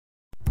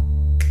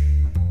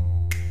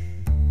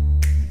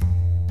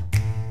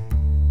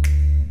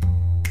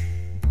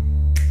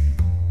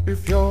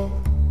If you're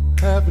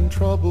having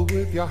trouble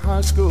with your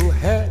high school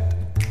head,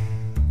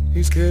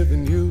 he's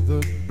giving you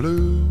the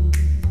blues.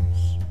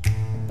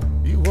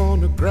 You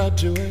wanna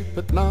graduate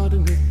but not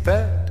in his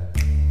bed,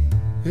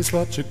 here's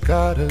what you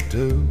gotta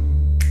do.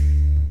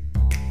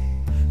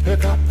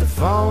 Pick up the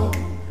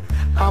phone,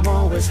 I'm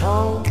always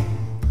home.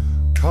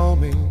 Call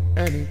me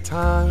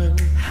anytime.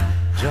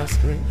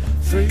 Just ring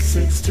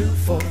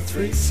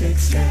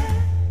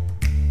 362-4368.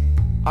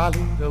 I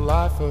lead a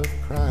life of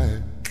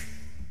crime.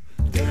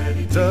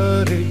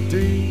 Dirty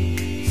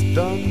deeds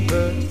done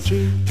the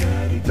cheap.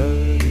 Dirty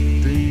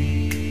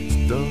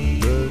deeds done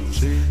the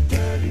cheap.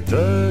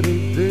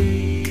 Dirty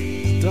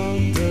deeds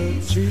done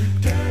the cheap.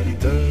 Dirty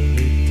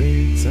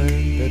deeds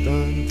and they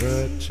done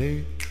the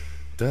cheap.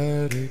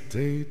 Dirty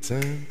deeds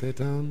and they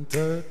done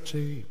the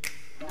cheap.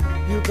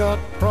 You got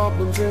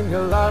problems in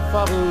your life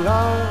of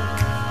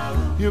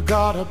love. You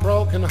got a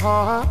broken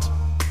heart.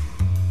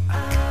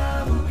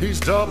 He's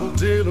double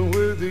dealing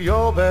with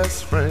your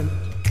best friend.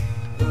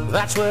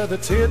 That's where the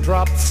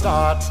teardrops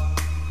start.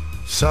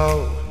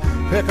 So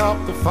pick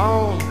up the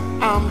phone,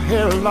 I'm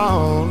here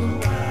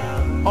alone.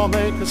 Or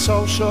make a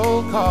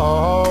social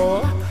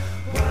call.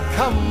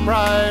 Come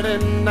right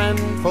in and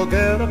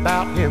forget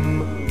about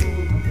him.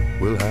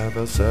 We'll have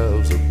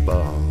ourselves a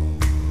ball.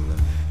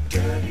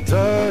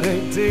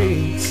 Dirty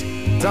deeds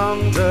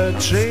done the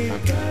cheap.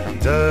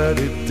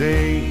 Dirty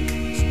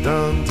deeds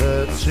done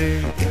the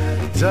cheap.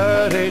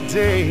 Dirty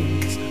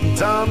deeds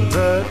done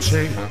the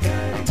cheap.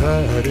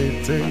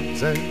 Dirty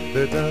deeds and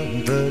they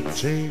done the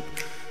cheap.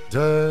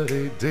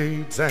 Dirty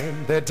deeds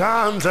and they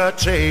done the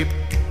cheap.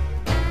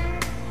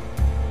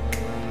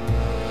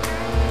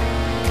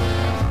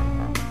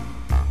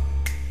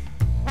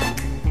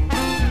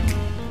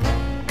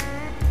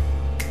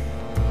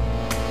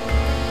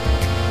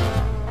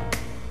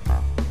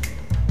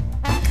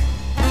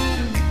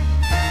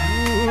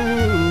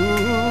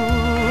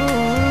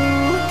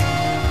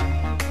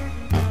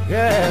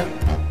 Yeah.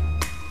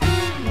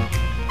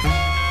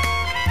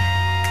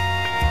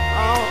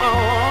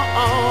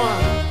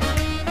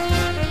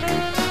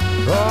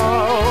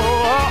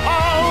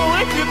 Oh,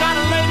 if you got a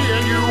lady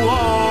and you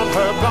want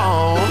her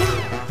gone,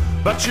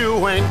 but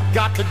you ain't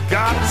got the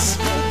guts,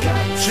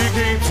 she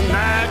keeps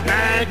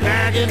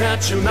nagging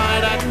at you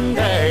night and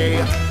day,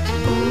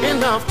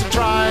 enough to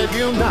drive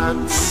you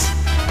nuts.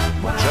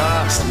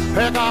 Just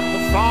pick up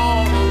the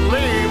phone and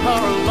leave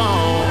her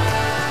alone.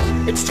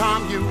 It's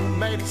time you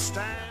made a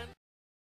stand.